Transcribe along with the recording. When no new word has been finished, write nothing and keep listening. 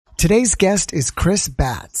Today's guest is Chris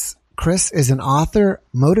Batts. Chris is an author,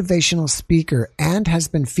 motivational speaker, and has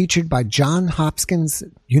been featured by Johns Hopkins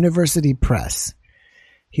University Press.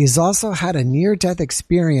 He has also had a near-death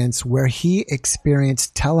experience where he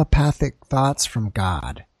experienced telepathic thoughts from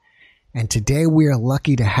God. And today we are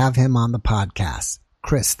lucky to have him on the podcast.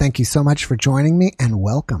 Chris, thank you so much for joining me and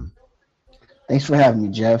welcome. Thanks for having me,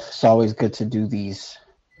 Jeff. It's always good to do these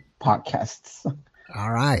podcasts.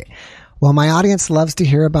 All right. Well, my audience loves to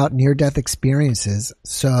hear about near-death experiences.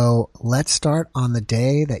 So let's start on the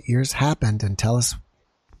day that yours happened and tell us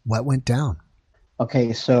what went down.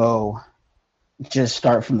 Okay, so just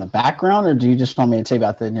start from the background, or do you just want me to tell you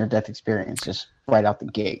about the near-death experience just right out the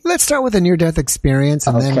gate? Let's start with a near-death experience,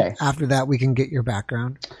 and then after that we can get your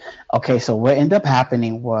background. Okay, so what ended up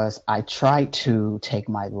happening was I tried to take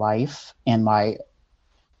my life and my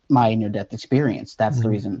near-death experience. That's the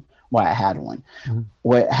reason why I had one.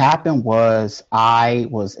 What happened was I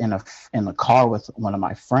was in the car with one of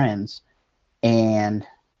my friends, and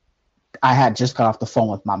I had just got off the phone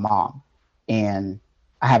with my mom, and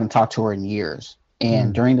I haven't talked to her in years.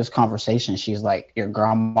 And during this conversation, she's like, your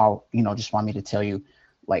grandma, just want me to tell you,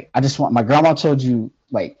 like, my grandma told you,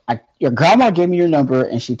 like, your grandma gave me your number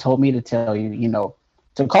and she told me to tell you,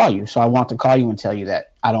 to call you. So I want to call you and tell you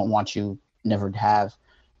that I don't want you never to have,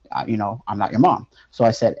 I'm not your mom. So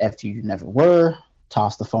I said, F you never were,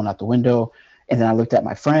 tossed the phone out the window. And then I looked at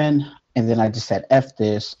my friend and then I just said, F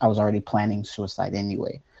this. I was already planning suicide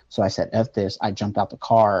anyway. So I said, F this. I jumped out the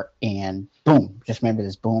car and boom, just remember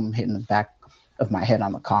this boom hitting the back of my head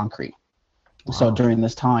on the concrete. Wow. So during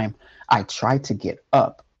this time, I tried to get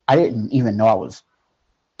up. I didn't even know I was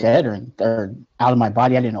dead or out of my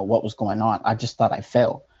body. I didn't know what was going on. I just thought I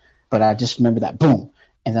fell. But I just remember that boom.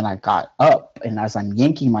 And then I got up, and as I'm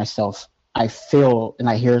yanking myself, I feel and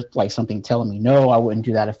I hear like something telling me, no, I wouldn't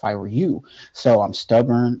do that if I were you. So I'm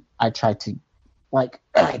stubborn. I tried to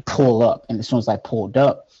I pull up, and as soon as I pulled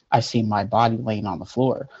up, I see my body laying on the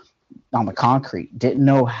floor, on the concrete. Didn't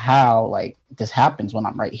know how this happens when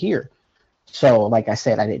I'm right here. So like I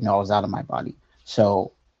said, I didn't know I was out of my body.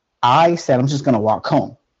 So I said, I'm just going to walk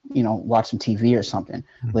home, watch some TV or something.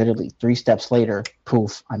 Literally 3 steps later,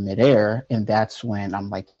 poof, I'm midair. And that's when I'm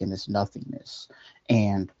like in this nothingness.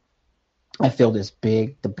 And I feel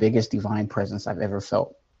the biggest divine presence I've ever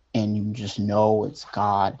felt. And you just know it's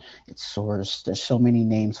God, it's source. There's so many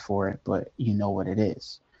names for it, but you know what it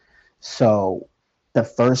is. So the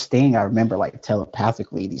first thing I remember,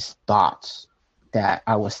 telepathically, these thoughts that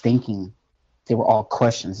I was thinking, they were all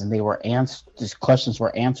questions, and these questions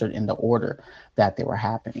were answered in the order that they were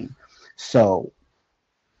happening. So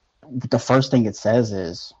the first thing it says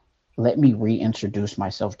is, let me reintroduce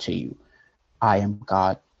myself to you. I am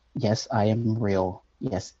God. Yes, I am real.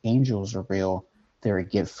 Yes, angels are real. They're a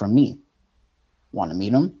gift from me. Want to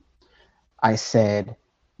meet them? I said,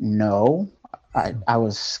 no. I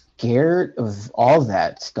was scared of all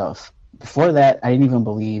that stuff. Before that, I didn't even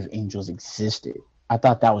believe angels existed. I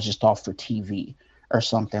thought that was just all for TV or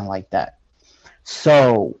something like that.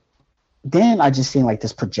 So then I just seen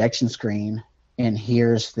this projection screen, and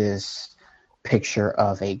here's this picture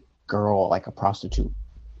of a girl, like a prostitute.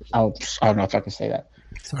 I don't know if I can say that.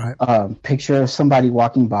 It's all right. Picture of somebody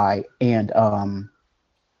walking by, and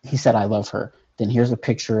he said, I love her. Then here's a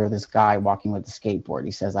picture of this guy walking with a skateboard.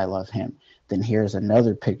 He says, I love him. Then here's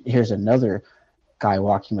another guy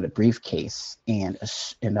walking with a briefcase and a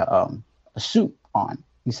suit on.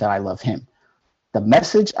 He said, I love him. The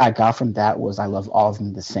message I got from that was, I love all of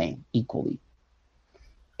them the same, equally.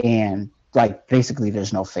 And basically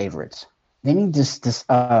there's no favorites. Then he just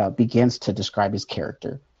begins to describe his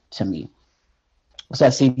character to me. So I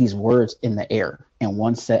see these words in the air, and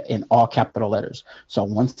one said in all capital letters. So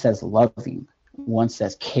one says loving, one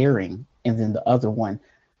says caring, and then the other one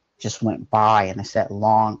just went by, and it said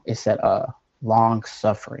long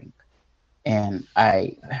suffering. And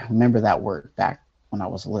I remember that word back when I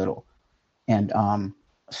was little. And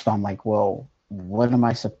so I'm like, well, what am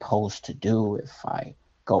I supposed to do if I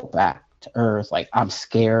go back to Earth? I'm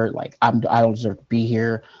scared. I don't deserve to be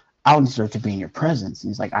here. I don't deserve to be in your presence.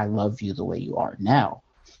 And he's like, I love you the way you are now.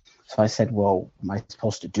 So I said, well, what am I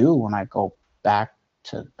supposed to do when I go back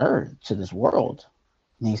to Earth, to this world?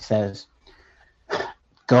 And he says,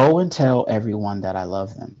 go and tell everyone that I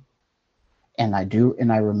love them. And I do.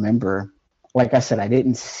 And I remember, like I said, I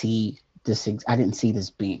didn't see this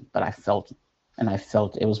being, but I felt it. And I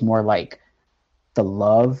felt it was more like the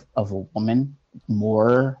love of a woman,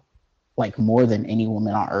 more than any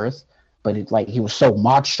woman on Earth. But he was so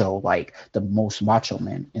macho, like the most macho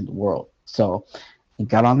man in the world. So he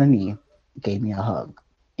got on the knee, gave me a hug.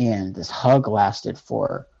 And this hug lasted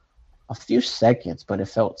for a few seconds, but it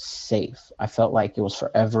felt safe. I felt like it was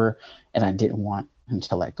forever, and I didn't want him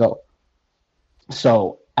to let go.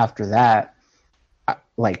 So after that,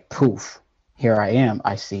 like poof, here I am.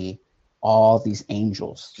 I see all these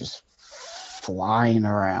angels just flying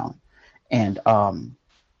around. And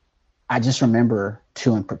I just remember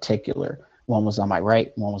two in particular. One was on my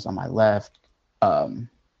right, one was on my left.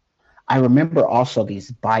 I remember also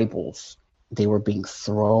these Bibles, they were being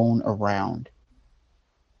thrown around,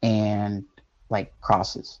 and like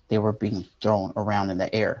crosses, they were being thrown around in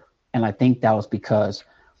the air. And I think that was because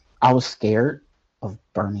I was scared of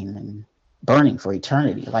burning for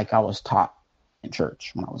eternity, like I was taught in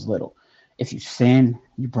church when I was little. If you sin,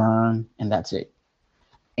 you burn, and that's it.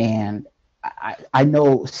 And I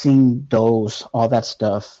know seeing all that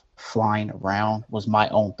stuff flying around was my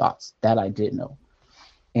own thoughts that I did know.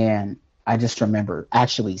 And I just remember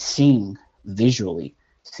actually visually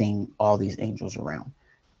seeing all these angels around.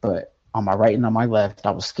 But on my right and on my left,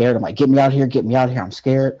 I was scared. I'm like, get me out of here, get me out of here. I'm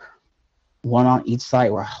scared. One on each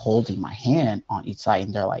side were holding my hand on each side,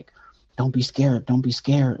 and they're like, don't be scared, don't be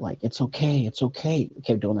scared. Like, it's okay, it's okay. We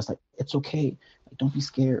kept doing this, like, it's okay. Like, don't be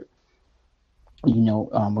scared.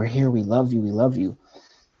 We're here, we love you, we love you.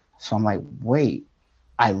 So I'm like, wait.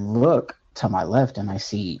 I look to my left and I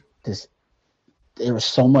see this. There was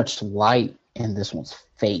so much light in this one's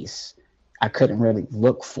face. I couldn't really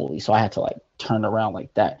look fully, so I had to like turn around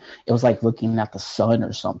like that. It was like looking at the sun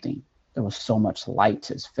or something. There was so much light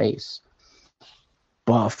to his face.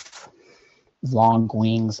 Buff, long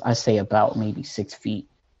wings. I say about maybe 6 feet,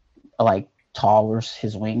 like taller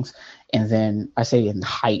his wings. And then I say in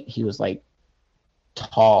height, he was like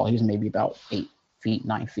tall. He was maybe about 8 feet,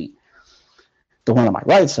 9 feet. The one on my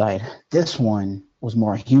right side, this one was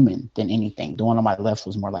more human than anything. The one on my left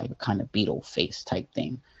was more like a kind of beetle face type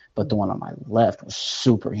thing. But the one on my left was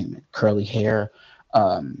super human. Curly hair,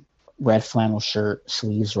 red flannel shirt,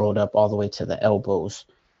 sleeves rolled up all the way to the elbows,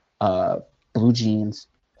 blue jeans,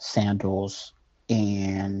 sandals,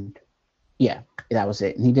 and yeah, that was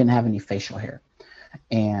it. And he didn't have any facial hair.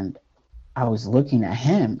 And I was looking at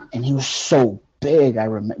him, and he was so big. I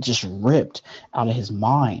remember just ripped out of his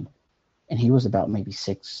mind. And he was about maybe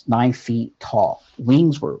 9 feet tall.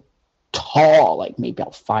 Wings were tall, like maybe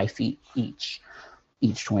about 5 feet each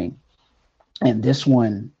wing. And this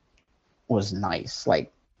one was nice,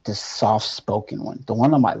 like this soft-spoken one. The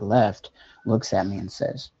one on my left looks at me and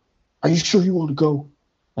says, "Are you sure you want to go?"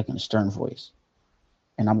 Like in a stern voice.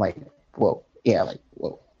 And I'm like, whoa. Yeah, like,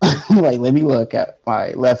 whoa. Like, let me look at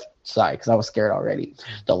my left side, because I was scared already.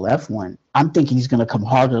 The left one, I'm thinking he's going to come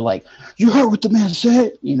harder, like, "You heard what the man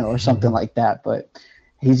said," or something like that. But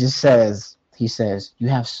he says, "You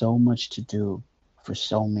have so much to do for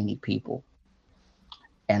so many people."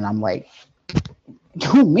 And I'm like,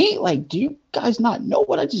 who, me? Like, do you guys not know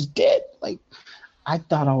what I just did? Like, I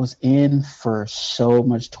thought I was in for so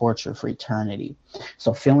much torture for eternity.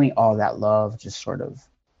 So feeling all that love just sort of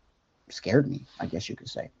scared me, I guess you could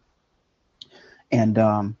say. And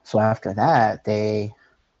so after that, they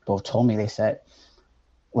both told me, they said,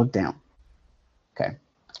 "Look down." Okay.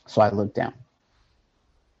 So I look down.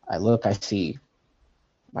 I see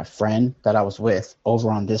my friend that I was with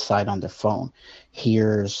over on this side on the phone.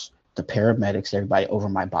 Here's the paramedics, everybody over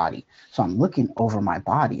my body. So I'm looking over my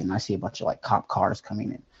body, and I see a bunch of like cop cars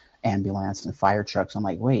coming in, ambulance and fire trucks. I'm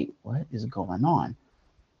like, wait, what is going on?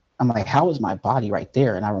 I'm like, how is my body right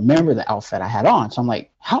there? And I remember the outfit I had on. So I'm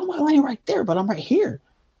like, how am I laying right there? But I'm right here.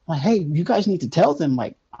 I'm like, hey, you guys need to tell them,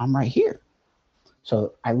 like, I'm right here.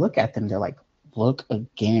 So I look at them. They're like, "Look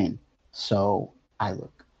again." So I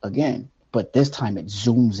look again. But this time it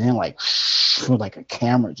zooms in like a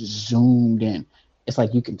camera just zoomed in. It's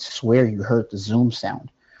like you can swear you heard the zoom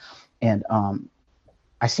sound. And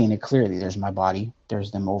I seen it clearly. There's my body.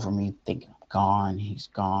 There's them over me thinking, "I'm gone. He's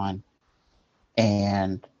gone."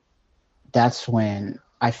 And that's when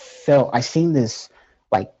I seen this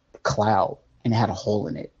like cloud, and it had a hole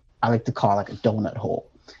in it. I like to call it like a donut hole.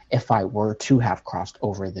 If I were to have crossed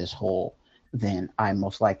over this hole, then I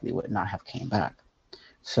most likely would not have came back.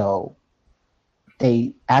 So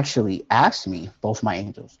they actually asked me, both my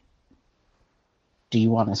angels, "Do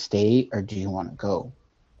you want to stay or do you want to go?"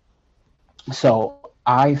 So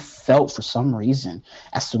I felt, for some reason,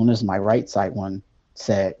 as soon as my right side one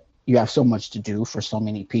said, "You have so much to do for so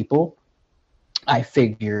many people," I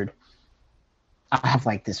figured I have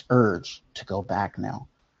like this urge to go back now.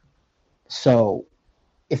 So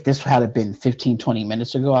if this had been 15, 20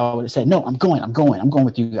 minutes ago, I would have said, "No, I'm going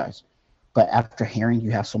with you guys." But after hearing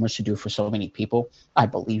 "you have so much to do for so many people," I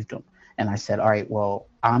believed him. And I said, all right, well,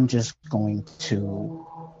 I'm just going to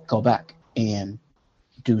go back. And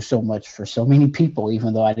do so much for so many people,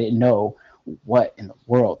 even though I didn't know what in the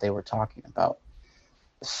world they were talking about.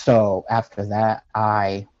 So after that,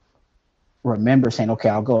 I remember saying, okay,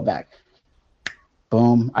 I'll go back.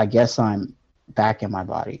 Boom. I guess I'm back in my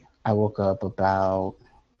body. I woke up about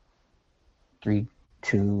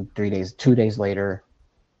 2 days later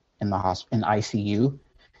in the hospital, in ICU.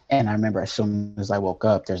 And I remember as soon as I woke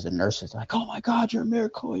up, there's the nurses like, oh my God, you're a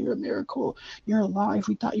miracle. You're a miracle. You're alive.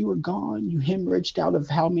 We thought you were gone. You hemorrhaged out of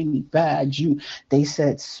how many bags? They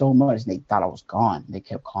said so much. They thought I was gone. They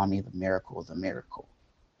kept calling me the miracle, the miracle.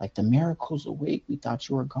 Like, the miracle's awake. We thought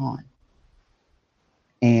you were gone.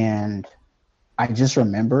 And I just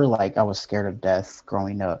remember, like, I was scared of death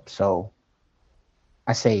growing up. So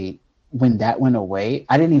I say, when that went away,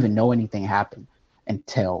 I didn't even know anything happened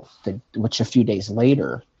until which a few days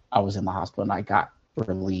later, I was in the hospital and I got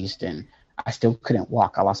released, and I still couldn't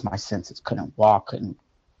walk. I lost my senses, couldn't walk, couldn't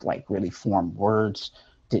like really form words,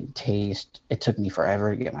 didn't taste. It took me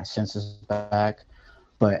forever to get my senses back.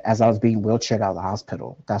 But as I was being wheelchaired out of the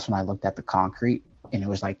hospital, that's when I looked at the concrete, and it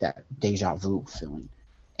was like that deja vu feeling.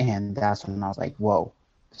 And that's when I was like, whoa,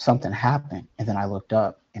 something happened. And then I looked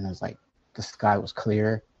up, and it was like the sky was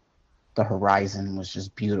clear. The horizon was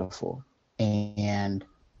just beautiful. And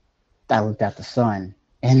I looked at the sun,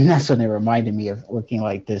 and that's when it reminded me of looking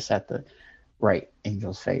like this at the right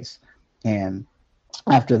angel's face. And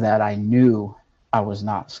after that, I knew I was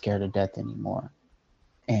not scared of death anymore.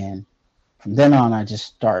 And from then on, I just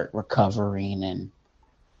start recovering, and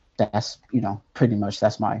that's, pretty much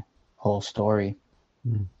that's my whole story,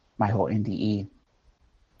 my whole NDE.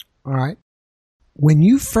 All right. When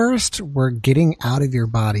you first were getting out of your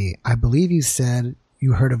body, I believe you said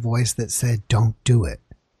you heard a voice that said, don't do it.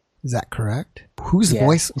 Is that correct? Whose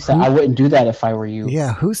voice? I wouldn't do that if I were you.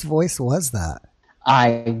 Yeah. Whose voice was that?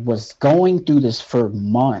 I was going through this for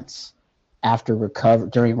months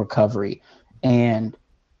during recovery. And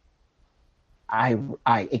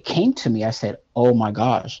it came to me. I said, oh my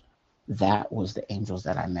gosh, that was the angels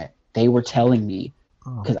that I met. They were telling me,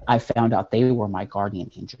 because I found out they were my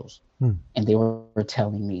guardian angels. And they were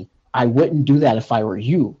telling me, I wouldn't do that if I were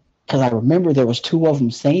you. Because I remember there was 2 of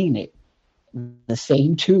them saying it. The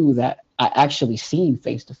same 2 that I actually seen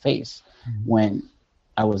face to face when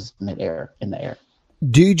I was in the air.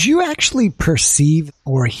 Did you actually perceive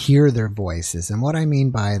or hear their voices? And what I mean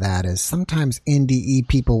by that is sometimes NDE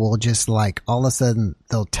people will just like all of a sudden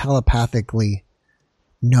they'll telepathically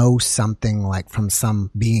know something like from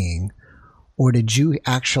some being. Or did you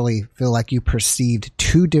actually feel like you perceived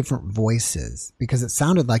 2 different voices? Because it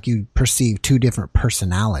sounded like you perceived 2 different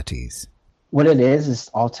personalities. What it is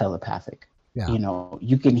all telepathic. Yeah.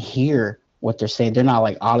 You can hear what they're saying. They're not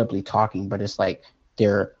like audibly talking, but it's like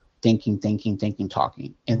they're thinking,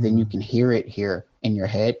 talking. And then you can hear it here in your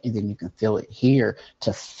head, and then you can feel it here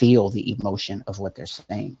to feel the emotion of what they're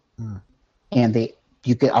saying. And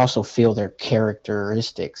you can also feel their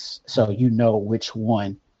characteristics. So which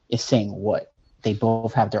one is saying what. They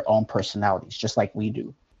both have their own personalities, just like we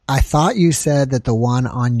do. I thought you said that the one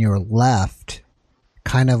on your left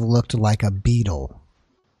kind of looked like a beetle.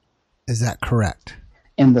 Is that correct?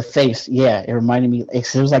 In the face, yeah. It reminded me,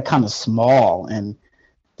 it was like kind of small, and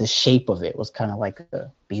the shape of it was kind of like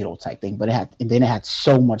a beetle type thing. But it had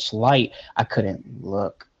so much light, I couldn't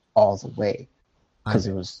look all the way because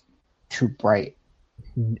it was too bright.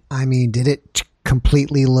 I mean, did it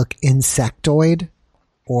completely look insectoid,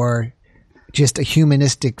 or just a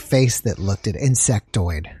humanistic face that looked at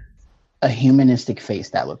insectoid? A humanistic face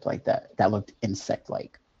that looked like that. That looked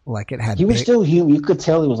insect-like. Like it had. He was still human. You could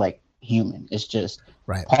tell he was like human. It's just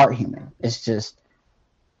part human. It's just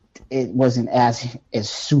it wasn't as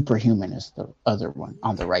superhuman as the other one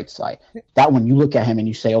on the right side. That one, you look at him and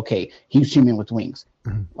you say, okay, he's human with wings,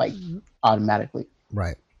 like automatically.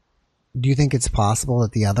 Right. Do you think it's possible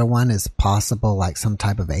that the other one is possible, like some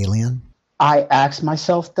type of alien? I asked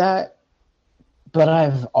myself that, but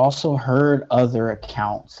I've also heard other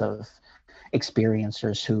accounts of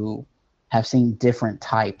experiencers who have seen different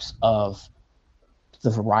types of the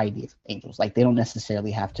variety of angels. Like, they don't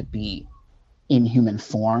necessarily have to be in human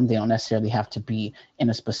form. They don't necessarily have to be in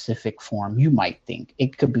a specific form. You might think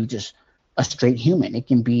it could be just a straight human. It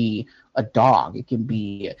can be a dog.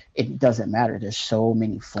 It doesn't matter. There's so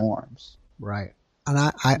many forms. Right. And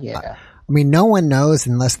I mean, no one knows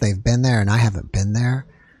unless they've been there, and I haven't been there.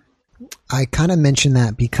 I kind of mention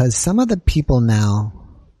that because some of the people now,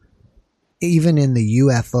 even in the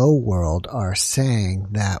UFO world, are saying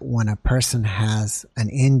that when a person has an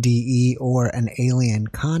NDE or an alien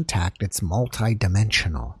contact, it's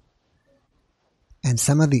multidimensional. And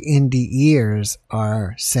some of the NDEers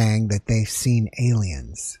are saying that they've seen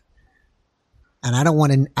aliens. And I don't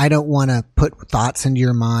want to put thoughts into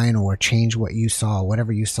your mind or change what you saw.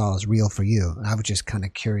 Whatever you saw is real for you. And I was just kind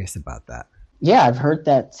of curious about that. Yeah, I've heard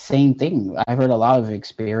that same thing. I've heard a lot of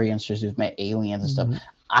experiencers who've met aliens and stuff.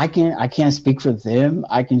 I can't speak for them.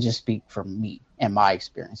 I can just speak for me and my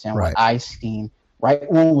experience and what I seen. Right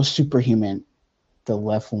one was superhuman. The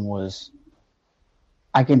left one was,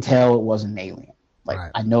 I can tell it was an alien. Like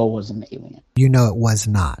I know it was an alien. You know it was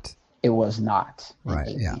not. It was not an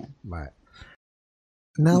alien. Yeah. Right.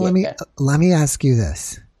 Now let me ask you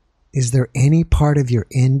this. Is there any part of your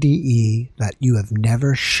NDE that you have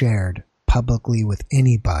never shared publicly with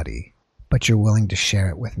anybody, but you're willing to share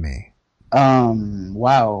it with me?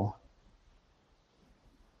 Wow.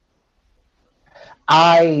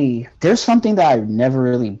 There's something that I've never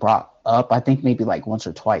really brought up. I think maybe like once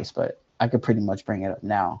or twice, but I could pretty much bring it up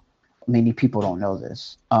now. Many people don't know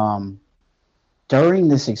this. During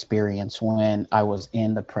this experience, when I was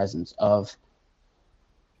in the presence of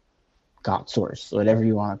God source, whatever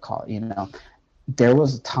you want to call it, there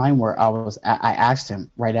was a time where I asked him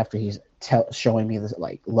right after he's showing me this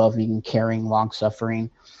like loving, caring, long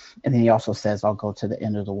suffering. And then he also says, I'll go to the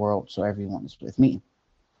end of the world so everyone is with me.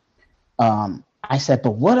 I said,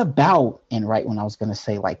 but what about, and right when I was going to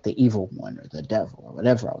say like the evil one or the devil or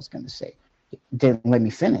whatever I was going to say, didn't let me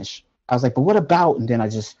finish. I was like, but what about, and then I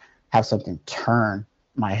just have something turn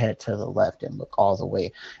my head to the left and look all the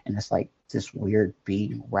way. And it's like this weird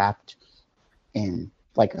being wrapped in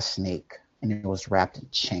like a snake, and it was wrapped in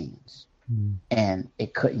chains and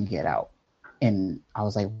it couldn't get out. And I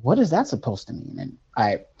was like, what is that supposed to mean? And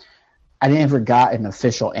I never got an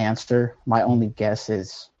official answer. My only guess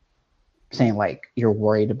is saying like, you're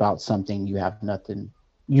worried about something you have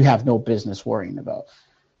no business worrying about.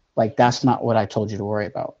 Like, that's not what I told you to worry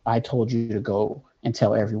about. I told you to go and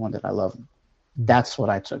tell everyone that I love them. That's what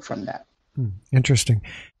I took from that. Interesting.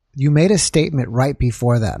 You made a statement right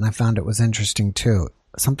before that, and I found it was interesting too.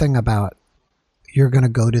 Something about you're going to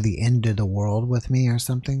go to the end of the world with me or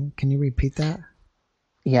something. Can you repeat that?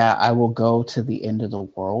 Yeah, I will go to the end of the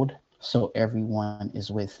world so everyone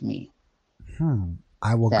is with me.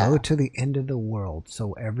 I will go to the end of the world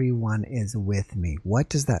so everyone is with me. What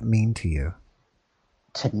does that mean to you?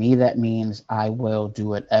 To me, that means I will do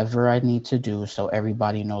whatever I need to do so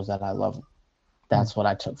everybody knows that I love them. That's what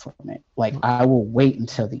I took from it. Like, I will wait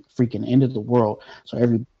until the freaking end of the world so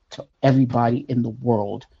everybody in the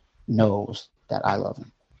world knows that I love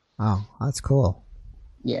them. Oh, that's cool.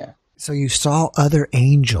 Yeah. So you saw other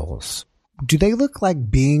angels. Do they look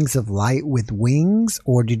like beings of light with wings,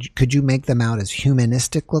 or could you make them out as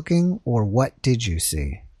humanistic looking, or what did you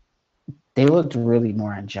see? They looked really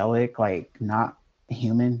more angelic, like not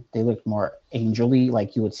human. They looked more angel-y,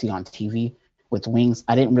 like you would see on TV with wings.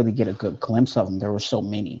 I didn't really get a good glimpse of them. There were so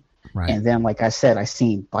many. Right. And then, like I said, I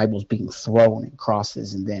seen Bibles being thrown and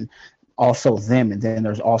crosses, and then also them. And then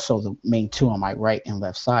there's also the main two on my right and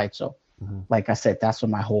left side. So like I said, that's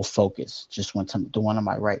when my whole focus just went to the one on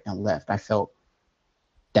my right and left. I felt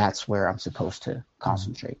that's where I'm supposed to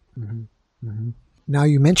concentrate. Now,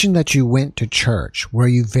 you mentioned that you went to church. Were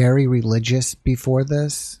you very religious before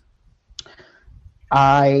this?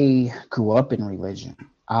 I grew up in religion.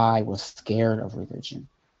 I was scared of religion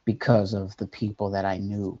because of the people that I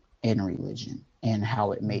knew in religion and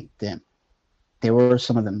how it made them. They were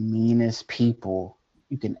some of the meanest people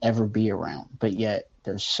you can ever be around, but yet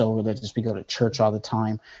they're so religious. We go to church all the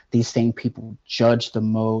time. These same people judge the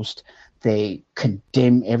most. They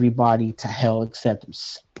condemn everybody to hell except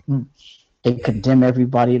themselves. They condemn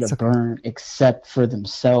everybody to burn except for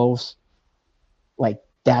themselves. Like,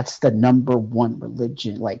 that's the number one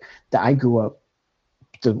religion. Like, the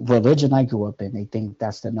religion I grew up in, they think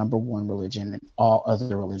that's the number one religion, and all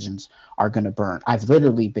other religions are going to burn. I've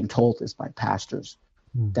literally been told this by pastors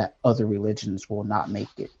that other religions will not make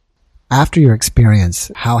it. After your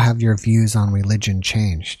experience, how have your views on religion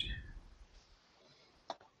changed?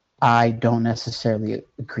 I don't necessarily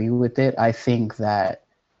agree with it. I think that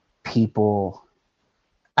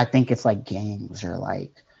I think it's like gangs or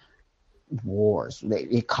like wars.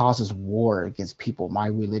 It causes war against people. My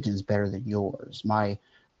religion's better than yours.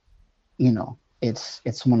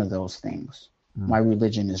 It's one of those things. My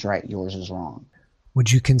religion is right, yours is wrong.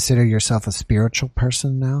 Would you consider yourself a spiritual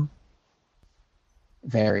person now?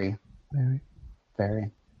 Very.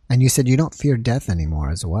 And you said you don't fear death anymore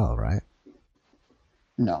as well, right?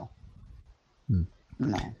 No.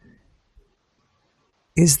 No.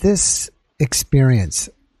 Is this experience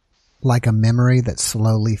like a memory that's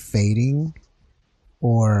slowly fading,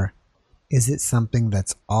 or is it something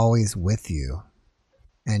that's always with you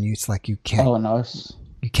and it's like you can't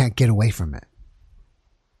get away from it?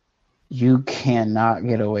 You cannot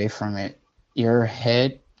get away from it. your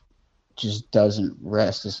head just doesn't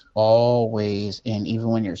rest. It's always, and even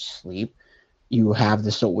when you're asleep, you have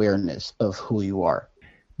this awareness of who you are.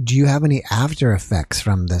 Do you have any after effects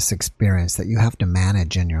from this experience that you have to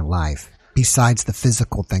manage in your life besides the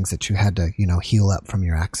physical things that you had to, heal up from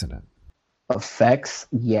your accident? Effects,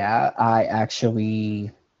 yeah. I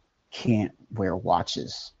actually can't wear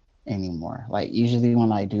watches anymore. Like usually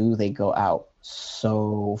when I do, they go out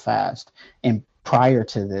so fast. And prior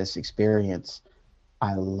to this experience,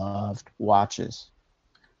 I loved watches.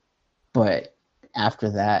 But after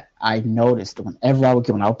that, I noticed whenever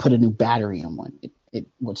when I would put a new battery in one, it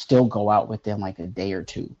would still go out within like a day or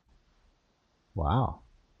two. Wow.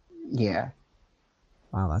 Yeah.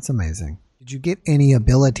 Wow, that's amazing. Did you get any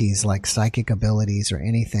abilities like psychic abilities or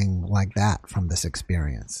anything like that from this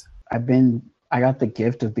experience? I got the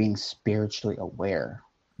gift of being spiritually aware,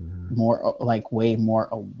 more like way more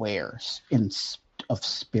aware of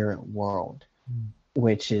spirit world,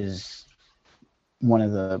 which is one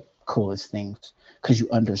of the coolest things because you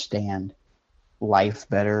understand life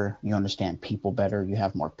better, you understand people better, you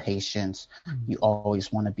have more patience, you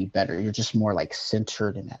always want to be better. You're just more like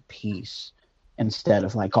centered and at peace instead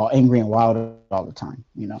of like all angry and wild all the time,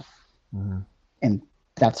 And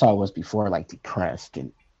that's how I was before, like depressed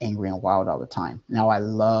and angry and wild all the time. Now I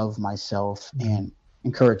love myself and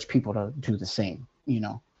encourage people to do the same,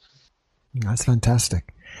 That's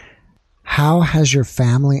fantastic. How has your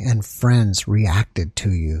family and friends reacted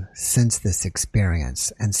to you since this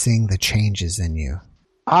experience and seeing the changes in you?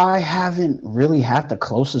 I haven't really had the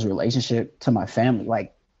closest relationship to my family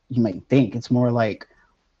like you might think. It's more like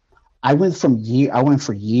I went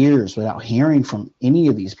for years without hearing from any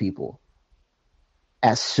of these people.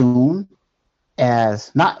 As soon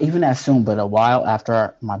as, not even as soon, but a while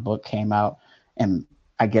after my book came out, and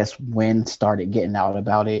I guess when started getting out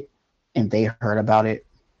about it and they heard about it,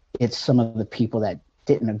 it's some of the people that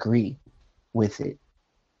didn't agree with it.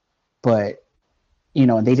 But,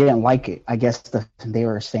 and they didn't like it. I guess they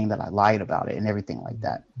were saying that I lied about it and everything like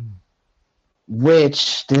that,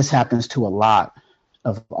 which this happens to a lot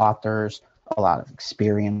of authors, a lot of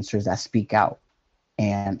experiencers that speak out.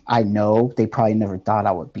 And I know they probably never thought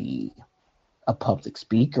I would be a public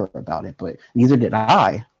speaker about it, but neither did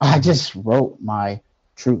I. I just wrote my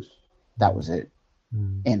truth. That was it.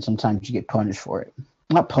 And sometimes you get punished for it.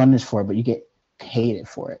 Not punished for it, but you get hated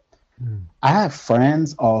for it. I have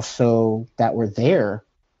friends also that were there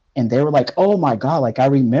and they were like, oh my God, like I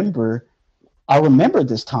remember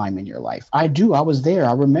this time in your life. I do. I was there.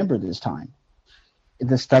 I remember this time.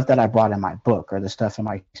 The stuff that I brought in my book or the stuff in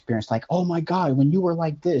my experience, like, oh my God, when you were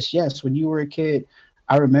like this, yes, when you were a kid,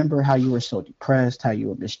 I remember how you were so depressed, how you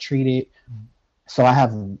were mistreated. So I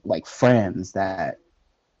have like friends that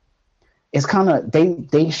it's kind of,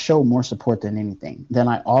 they show more support than anything. Then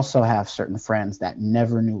I also have certain friends that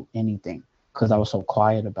never knew anything because I was so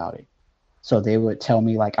quiet about it. So they would tell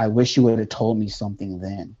me like, I wish you would have told me something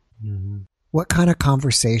then. What kind of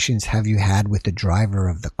conversations have you had with the driver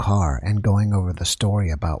of the car and going over the story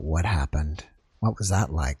about what happened? What was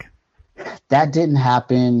that like? That didn't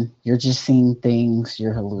happen. You're just seeing things.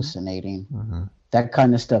 You're hallucinating. That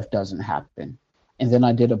kind of stuff doesn't happen. And then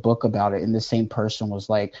I did a book about it. And the same person was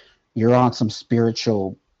like, you're on some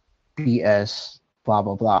spiritual BS, blah,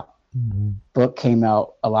 blah, blah. Book came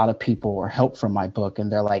out. A lot of people were helped from my book.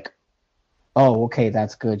 And they're like, oh, okay,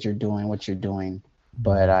 that's good. You're doing what you're doing.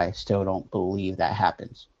 But I still don't believe that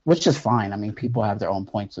happens, which is fine. I mean, people have their own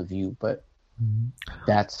points of view, but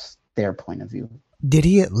that's their point of view. Did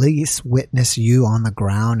he at least witness you on the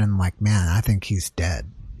ground and like, man, I think he's dead?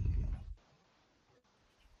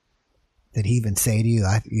 Did he even say to you,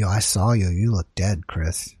 I saw you, you look dead,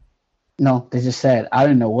 Chris? No, they just said, I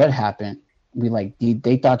didn't know what happened.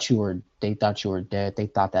 They thought you were dead. They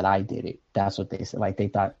thought that I did it. That's what they said. Like they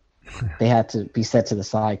thought they had to be set to the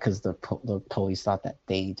side because the police thought that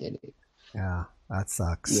they did it. Yeah, that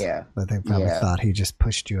sucks. Yeah. But they probably thought he just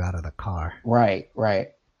pushed you out of the car. Right.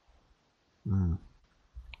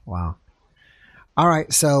 Wow. All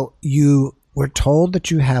right, so you were told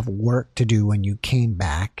that you have work to do when you came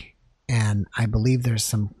back, and I believe there's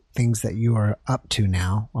some things that you are up to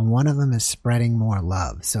now, and one of them is spreading more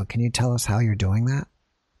love. So can you tell us how you're doing that?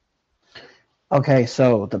 Okay,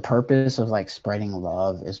 so the purpose of like spreading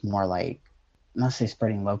love is more like, not say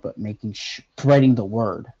spreading love, but spreading the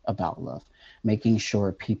word about love, making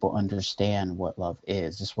sure people understand what love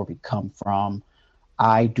is. This is where we come from.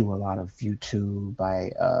 I do a lot of YouTube.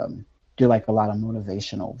 I do like a lot of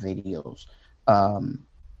motivational videos.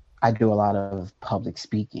 I do a lot of public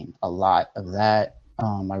speaking, a lot of that.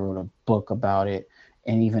 I wrote a book about it,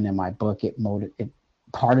 and even in my book,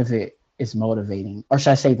 part of it is motivating, or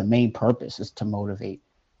should I say the main purpose is to motivate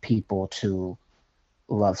people to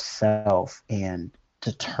love self and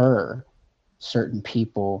deter certain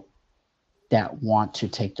people that want to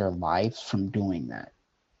take their lives from doing that.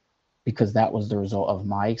 Because that was the result of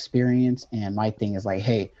my experience. And my thing is like,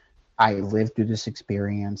 hey, I lived through this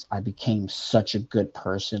experience. I became such a good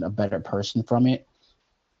person, a better person from it.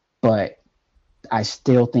 But I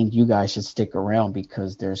still think you guys should stick around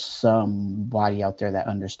because there's somebody out there that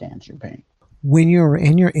understands your pain. When you were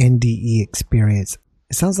in your NDE experience,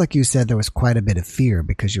 it sounds like you said there was quite a bit of fear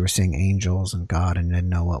because you were seeing angels and God and didn't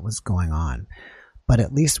know what was going on. But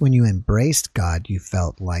at least when you embraced God, you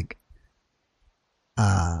felt like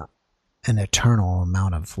an eternal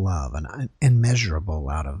amount of love, an immeasurable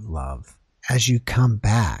amount of love. As you come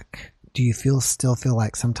back, do you still feel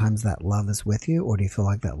like sometimes that love is with you, or do you feel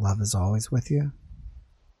like that love is always with you?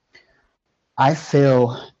 I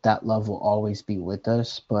feel that love will always be with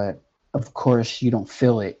us, but of course you don't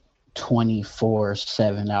feel it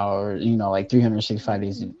 24/7 hours, like 365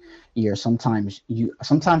 days a year.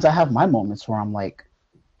 Sometimes I have my moments where I'm like,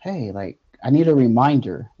 hey, like, I need a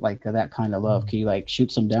reminder, like, of that kind of love. Can you, like,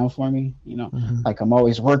 shoot some down for me? Like, I'm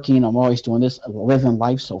always working. I'm always doing this, living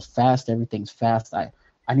life so fast. Everything's fast. I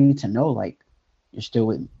need to know, like, you're still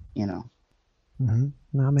with me, Mm-hmm.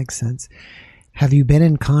 That makes sense. Have you been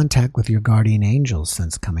in contact with your guardian angels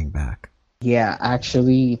since coming back? Yeah,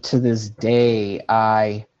 actually, to this day,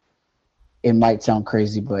 it might sound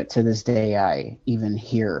crazy, but to this day, I even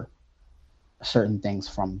hear certain things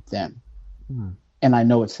from them. Mm. And I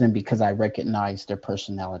know it's them because I recognize their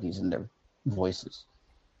personalities and their voices.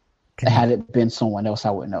 Had it been someone else,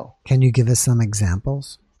 I would know. Can you give us some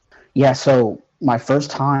examples? Yeah, so my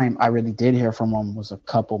first time I really did hear from them was a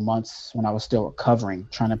couple months when I was still recovering,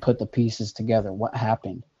 trying to put the pieces together. What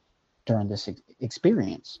happened during this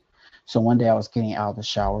experience? So one day I was getting out of the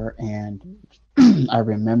shower and I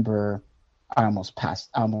remember I almost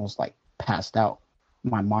passed out.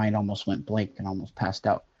 My mind almost went blank and almost passed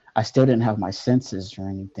out. I still didn't have my senses or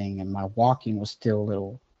anything, and my walking was still a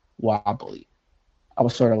little wobbly. I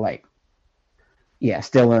was sort of like,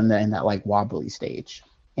 still in that like wobbly stage.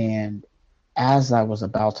 And as I was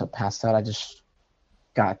about to pass out, I just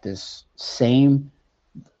got this same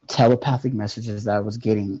telepathic messages that I was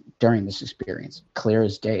getting during this experience, clear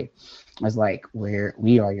as day. I was like,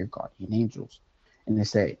 we are your guardian angels. And they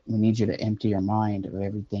said, we need you to empty your mind of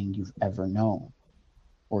everything you've ever known.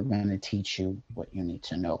 We're going to teach you what you need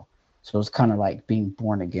to know. So it's kind of like being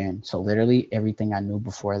born again. So literally everything I knew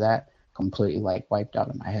before that completely like wiped out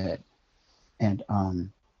of my head. And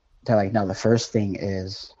they're like, now the first thing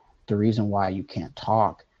is the reason why you can't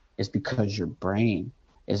talk is because your brain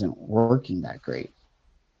isn't working that great.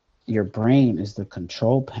 Your brain is the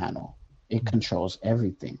control panel. It controls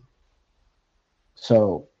everything.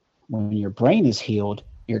 So when your brain is healed,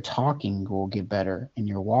 your talking will get better and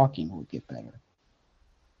your walking will get better.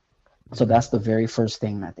 So that's the very first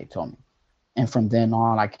thing that they told me. And from then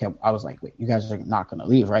on, I was like, wait, you guys are not going to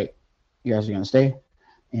leave, right? You guys are going to stay?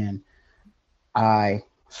 And I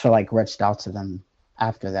reached out to them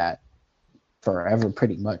after that forever,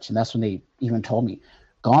 pretty much. And that's when they even told me,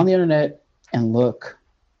 go on the internet and look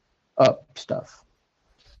up stuff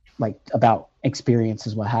like about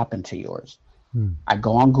experiences, what happened to yours. I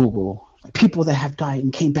go on Google, like, people that have died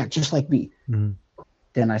and came back just like me.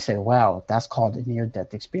 Then I say, wow, that's called a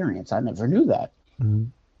near-death experience. I never knew that.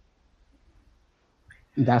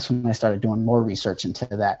 That's when I started doing more research into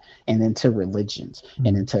that and into religions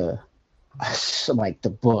and into like the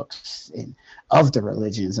books and of the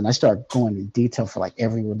religions. And I started going in detail for like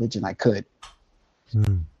every religion I could.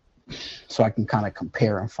 So I can kind of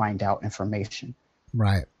compare and find out information.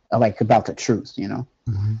 Right. Like about the truth,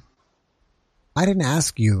 I didn't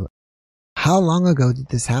ask you, how long ago did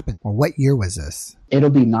this happen? Or what year was this? It'll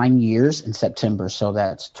be 9 years in September. So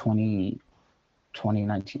that's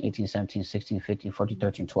 2019, 18, 17, 16, 15, 14,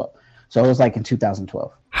 13, 12. So it was like in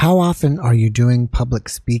 2012. How often are you doing public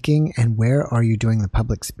speaking and where are you doing the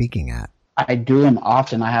public speaking at? I do them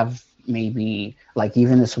often. I have maybe like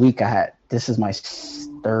even this week this is my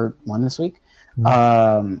third one this week.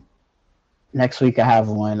 Next week I have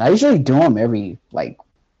one. I usually do them every like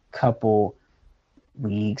couple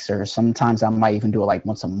weeks, or sometimes I might even do it like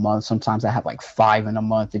once a month. Sometimes I have like 5 in a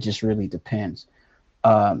month. It just really depends.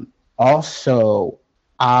 Also,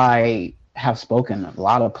 I have spoken a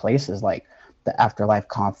lot of places like the Afterlife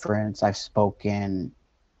Conference. I've spoken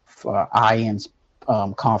for IAN's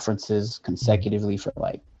conferences consecutively for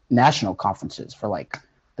like national conferences for like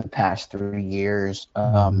the past 3 years.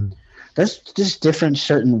 There's just different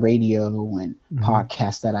certain radio and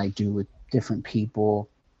podcasts that I do with different people.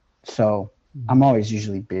 So I'm always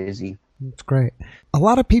usually busy. That's great. A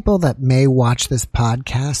lot of people that may watch this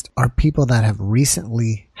podcast are people that have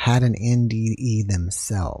recently had an NDE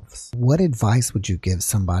themselves. What advice would you give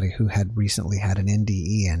somebody who had recently had an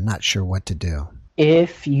NDE and not sure what to do?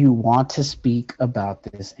 If you want to speak about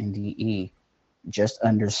this NDE, just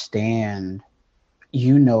understand,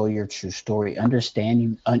 your true story.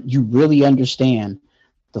 Understand you really understand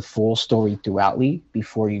the full story throughoutly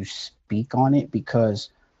before you speak on it, because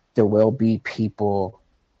there will be people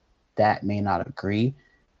that may not agree,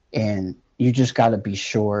 and you just got to be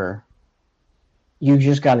sure. You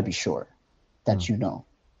just got to be sure that you know,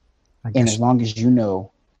 and as long as you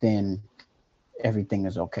know, then everything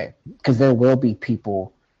is okay, because there will be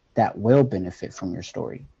people that will benefit from your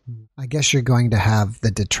story. I guess you're going to have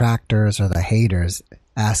the detractors or the haters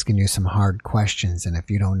asking you some hard questions, and if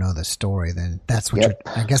you don't know the story, then that's what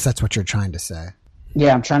I guess that's what you're trying to say.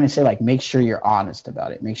 Yeah, I'm trying to say, like, make sure you're honest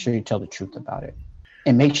about it. Make sure you tell the truth about it.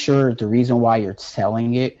 And make sure the reason why you're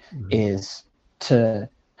telling it is to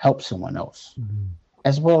help someone else,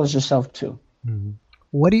 as well as yourself too.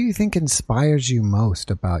 What do you think inspires you most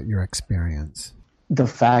about your experience? The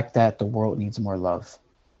fact that the world needs more love.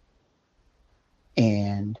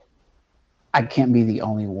 And I can't be the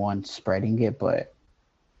only one spreading it, but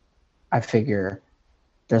I figure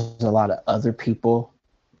there's a lot of other people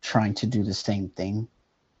trying to do the same thing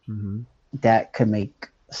that could make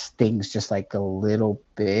things just like a little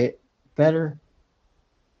bit better.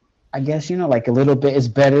 I guess, like a little bit is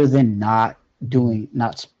better than not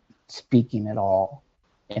speaking at all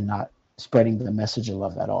and not spreading the message of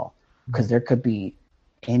love at all. Because there could be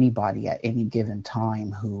anybody at any given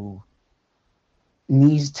time who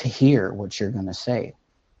needs to hear what you're going to say.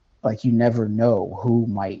 Like, you never know who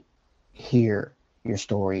might hear your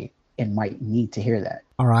story and might need to hear that.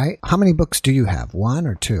 All right. How many books do you have? One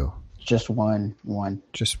or two? Just one.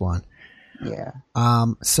 Just one. Yeah.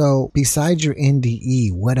 So besides your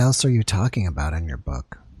NDE, what else are you talking about in your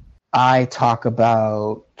book? I talk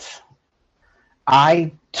about,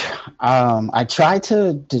 I try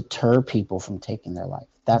to deter people from taking their life.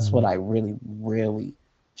 That's what I really, really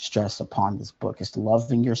stress upon this book, is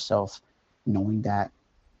loving yourself, knowing that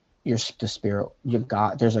you're the spirit, your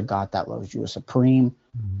God, there's a God that loves you, a supreme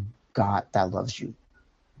God that loves you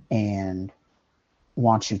and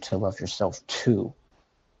wants you to love yourself too.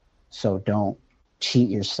 So don't cheat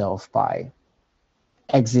yourself by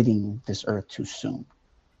exiting this earth too soon,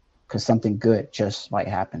 because something good just might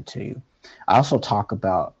happen to you. I also talk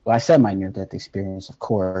about, I said my near-death experience, of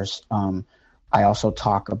course. I also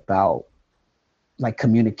talk about like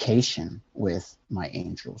communication with my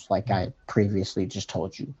angels, like I previously just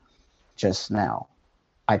told you just now.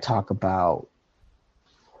 I talk about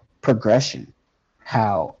progression,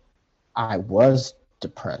 how I was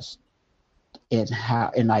depressed,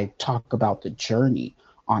 and I talk about the journey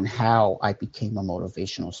on how I became a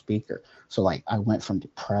motivational speaker. So like I went from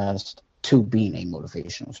depressed to being a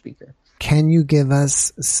motivational speaker. Can you give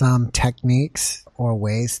us some techniques or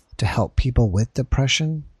ways to help people with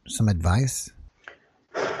depression? Some advice?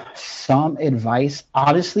 Some advice,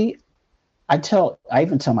 honestly, I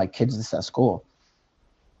even tell my kids this at school.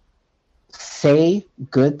 Say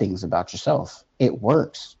good things about yourself. It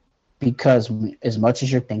works, because as much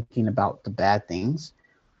as you're thinking about the bad things,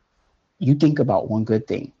 you think about one good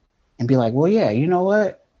thing and be like, well, yeah, you know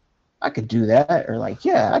what? I could do that. Or like,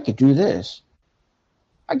 yeah, I could do this.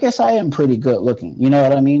 I guess I am pretty good looking. You know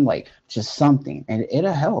what I mean? Like, just something, and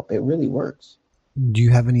it'll help. It really works. Do you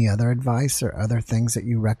have any other advice or other things that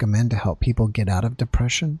you recommend to help people get out of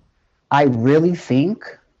depression? I really think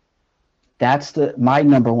that's my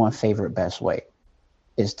number one favorite best way,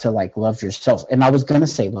 is to like love yourself. And I was going to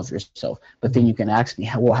say love yourself, but then you can ask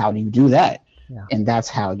me, well, how do you do that? Yeah. And that's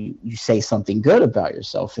how you say something good about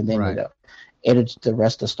yourself. And then the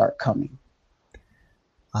rest will start coming.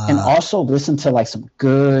 And also listen to like some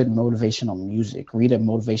good motivational music, read a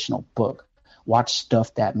motivational book, watch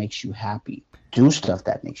stuff that makes you happy, do stuff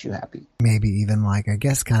that makes you happy. Maybe even like, I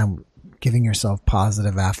guess, kind of giving yourself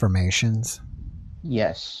positive affirmations.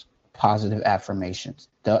 Yes. Positive affirmations.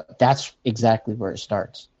 That's exactly where it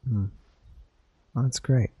starts. Well, that's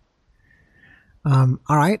great. All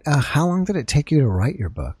right. How long did it take you to write your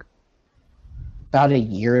book? About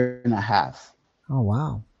 1.5 years. Oh,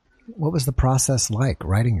 wow. What was the process like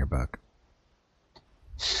writing your book?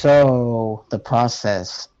 So the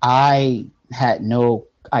process, I had no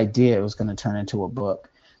idea it was going to turn into a book,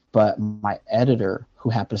 but my editor, who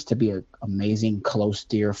happens to be an amazing, close,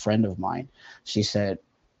 dear friend of mine, she said,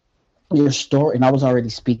 your story, and I was already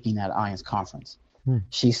speaking at Ian's conference.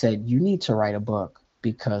 She said, you need to write a book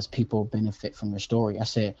because people benefit from your story. I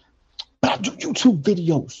said, but I do YouTube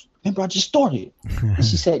videos. Remember, I just started. And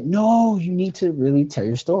she said, no, you need to really tell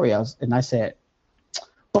your story. And I said,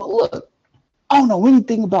 but look, I don't know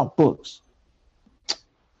anything about books.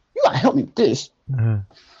 You gotta help me with this.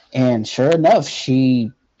 And sure enough,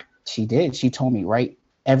 she did. She told me, write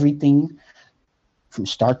everything from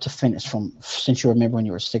start to finish. Since you remember when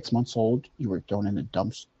you were 6 months old, you were thrown in a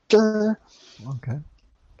dumpster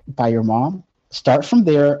by your mom. Start from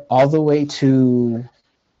there all the way to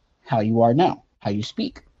how you are now, how you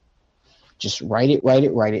speak. Just write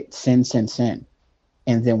it, send.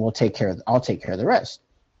 And then I'll take care of the rest.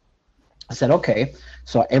 I said, okay.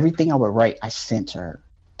 So everything I would write, I sent her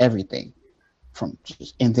everything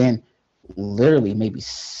and then literally maybe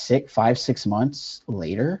 5-6 months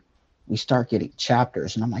later, we start getting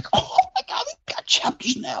chapters. And I'm like, oh my God, we got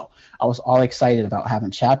chapters now. I was all excited about having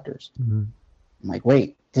chapters. I'm like,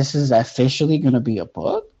 wait, this is officially going to be a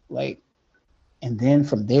book? Like, and then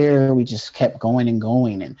from there, we just kept going and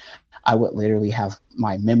going. And I would literally have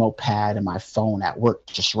my memo pad and my phone at work,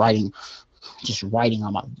 just writing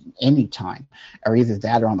on my anytime, or either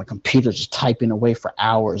that or on the computer, just typing away for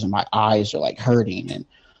hours, and my eyes are like hurting.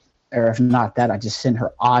 Or if not that, I just send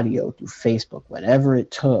her audio through Facebook, whatever it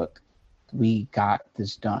took. We got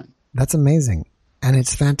this done. That's amazing. And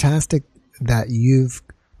it's fantastic that you've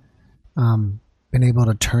been able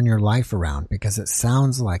to turn your life around, because it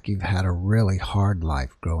sounds like you've had a really hard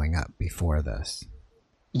life growing up before this.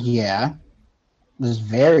 Yeah. It was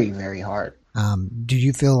very, very hard. Do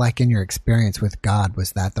you feel like in your experience with God,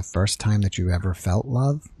 was that the first time that you ever felt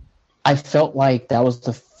love? I felt like I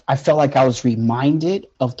was reminded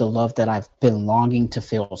of the love that I've been longing to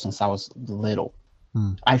feel since I was little.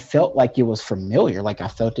 I felt like it was familiar, like I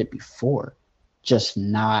felt it before, just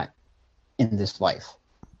not in this life.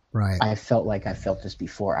 Right. I felt like I felt this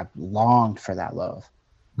before. I longed for that love.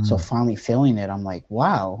 So finally feeling it, I'm like,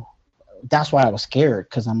 wow. That's why I was scared,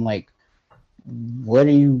 because I'm like, what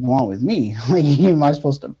do you want with me? Like, am I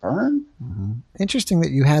supposed to burn? Interesting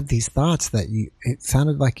that you had these thoughts it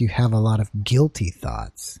sounded like you have a lot of guilty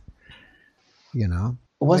thoughts, you know?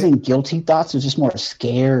 It wasn't guilty thoughts. It was just more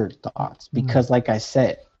scared thoughts, because like I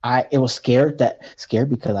said, it was scared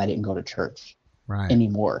because I didn't go to church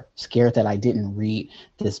anymore. Scared that I didn't read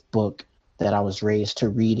this book that I was raised to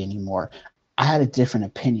read anymore. I had a different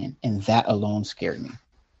opinion, and that alone scared me.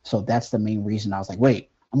 So that's the main reason I was like, wait,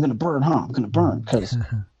 I'm going to burn, huh? I'm going to burn, because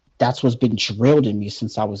that's what's been drilled in me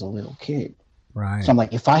since I was a little kid. Right. So I'm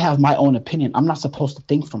like, if I have my own opinion, I'm not supposed to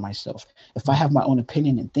think for myself. If I have my own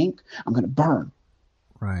opinion and think, I'm going to burn.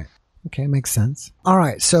 Right. Okay, makes sense. All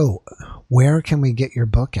right. So where can we get your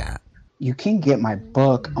book at? You can get my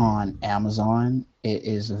book on Amazon. It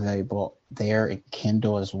is available there in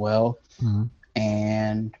Kindle as well.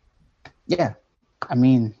 And yeah, I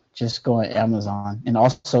mean, just go on Amazon. And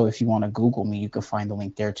also, if you want to Google me, you can find the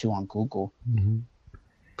link there too on Google.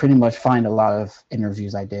 Pretty much find a lot of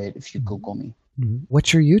interviews I did if you Google me.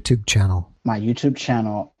 What's your YouTube channel? My YouTube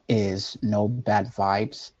channel is No Bad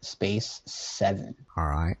Vibes _7. All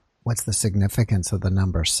right. What's the significance of the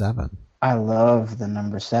number 7? I love the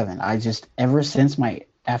number 7. I just, ever since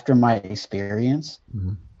after my experience,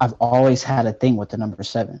 I've always had a thing with the number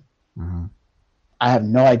 7. I have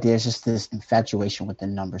no idea. It's just this infatuation with the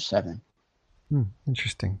number 7.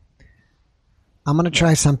 Interesting. I'm going to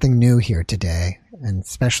try something new here today, and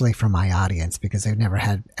especially for my audience, because they've never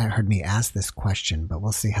heard me ask this question, but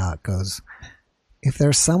we'll see how it goes. If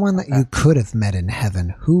there's someone that you could have met in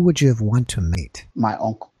heaven, who would you have want to meet? My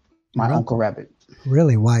Uncle Rabbit.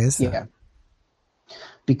 Really? Why is that? Yeah.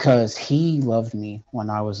 Because he loved me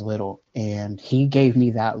when I was little, and he gave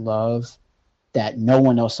me that love that no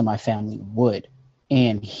one else in my family would.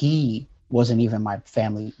 And he wasn't even my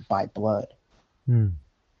family by blood.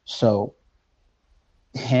 So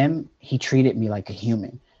he treated me like a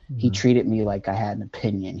human. He treated me like I had an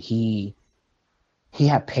opinion. He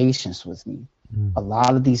had patience with me. A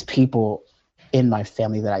lot of these people in my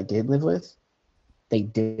family that I did live with, they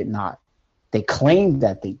did not. They claimed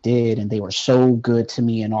that they did, and they were so good to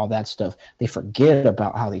me and all that stuff. They forget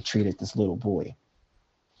about how they treated this little boy.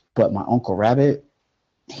 But my Uncle Rabbit,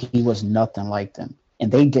 he was nothing like them.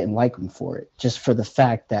 And they didn't like him for it, just for the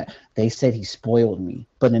fact that they said he spoiled me.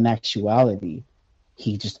 But in actuality,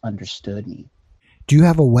 he just understood me. Do you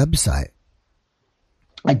have a website?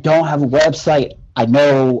 I don't have a website. I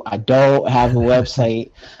know I don't have a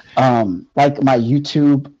website. Like my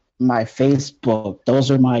YouTube, my Facebook,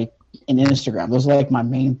 and Instagram. Those are like my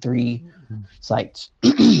main 3 sites.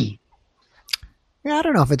 Yeah, I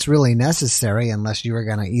don't know if it's really necessary unless you were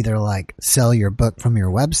going to either like sell your book from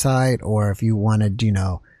your website, or if you wanted,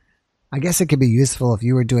 I guess it could be useful if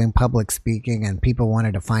you were doing public speaking and people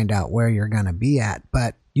wanted to find out where you're going to be at,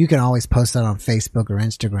 but you can always post that on Facebook or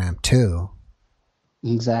Instagram too.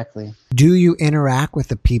 Exactly. Do you interact with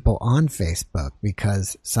the people on Facebook?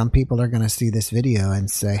 Because some people are going to see this video and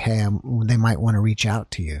say, hey, they might want to reach out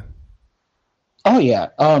to you. Oh, yeah.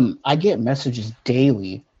 I get messages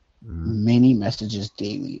daily, many messages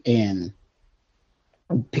daily. And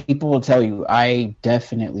people will tell you, I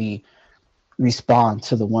definitely respond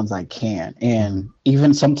to the ones I can. And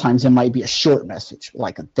even sometimes it might be a short message,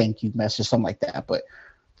 like a thank you message, something like that. But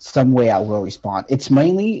some way I will respond. It's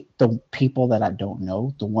mainly the people that I don't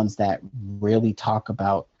know, the ones that really talk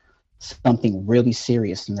about something really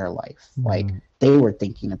serious in their life. Like they were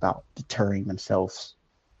thinking about deterring themselves.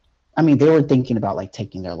 I mean, they were thinking about like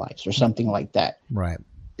taking their lives or something like that. Right.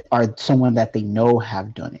 Or someone that they know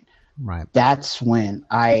have done it. Right. That's when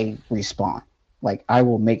I respond. Like I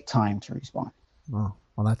will make time to respond. Oh,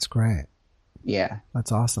 well, that's great. Yeah.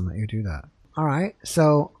 That's awesome that you do that. All right.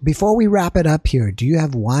 So before we wrap it up here, do you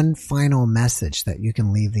have one final message that you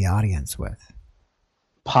can leave the audience with?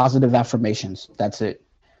 Positive affirmations. That's it.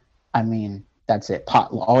 I mean, that's it.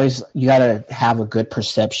 Always, you got to have a good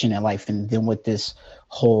perception in life. And then with this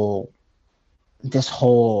whole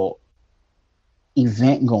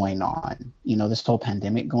event going on, this whole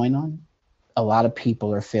pandemic going on, a lot of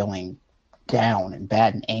people are feeling down and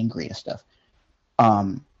bad and angry and stuff.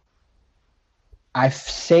 I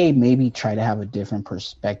say maybe try to have a different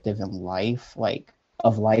perspective in life,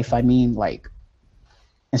 I mean,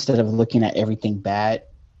 instead of looking at everything bad,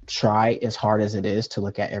 try as hard as it is to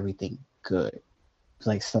look at everything good. It's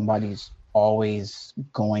like somebody's always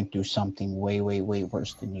going through something way, way, way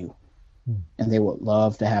worse than you. And they would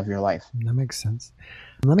love to have your life. That makes sense.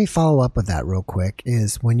 Let me follow up with that real quick.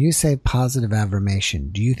 Is when you say positive affirmation,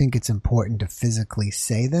 do you think it's important to physically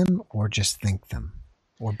say them or just think them?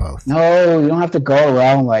 Or both? No, you don't have to go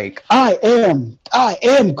around like, I am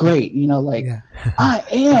great. Yeah. I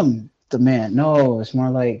am the man. No, it's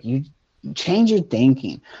more like you change your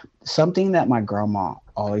thinking. Something that my grandma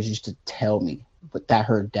always used to tell me, but that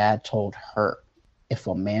her dad told her, if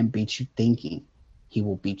a man beats you thinking, he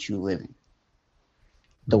will beat you living.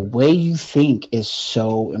 The way you think is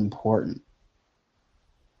so important.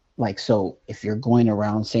 So if you're going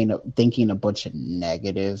around thinking a bunch of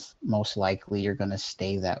negative, most likely you're going to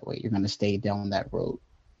stay that way. You're going to stay down that road.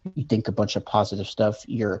 You think a bunch of positive stuff,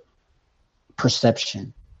 your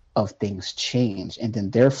perception of things change. And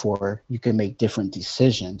then therefore you can make different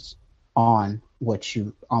decisions on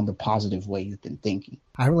the positive way you've been thinking.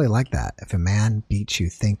 I really like that. If a man beats you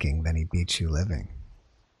thinking, then he beats you living.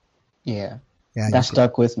 Yeah. That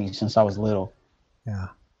stuck with me since I was little. Yeah.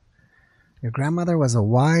 Your grandmother was a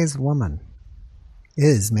wise woman.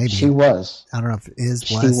 Maybe. She was. I don't know if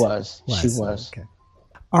was. She was. Okay.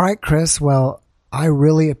 All right, Chris. Well, I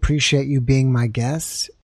really appreciate you being my guest.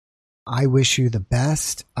 I wish you the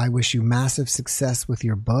best. I wish you massive success with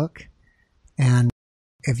your book. And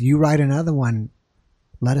if you write another one,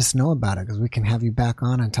 let us know about it because we can have you back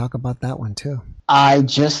on and talk about that one too. I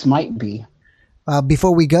just might be.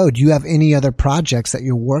 Before we go, do you have any other projects that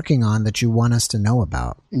you're working on that you want us to know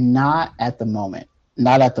about? Not at the moment.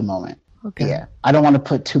 Okay. Yeah. I don't want to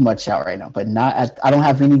put too much out right now, but I don't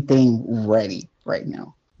have anything ready right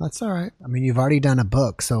now. That's all right. I mean, you've already done a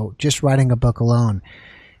book, so just writing a book alone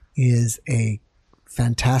is a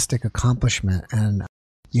fantastic accomplishment. And,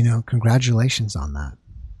 congratulations on that.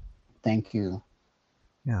 Thank you.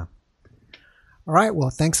 Yeah. All right. Well,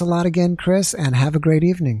 thanks a lot again, Chris, and have a great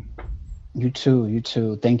evening. You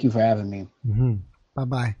too. Thank you for having me. Mm-hmm.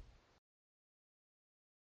 Bye-bye.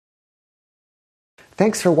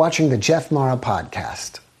 Thanks for watching the Jeff Mara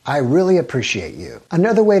podcast. I really appreciate you.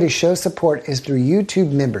 Another way to show support is through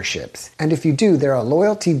YouTube memberships. And if you do, there are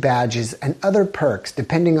loyalty badges and other perks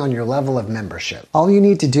depending on your level of membership. All you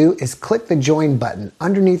need to do is click the join button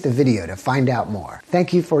underneath the video to find out more.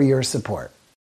 Thank you for your support.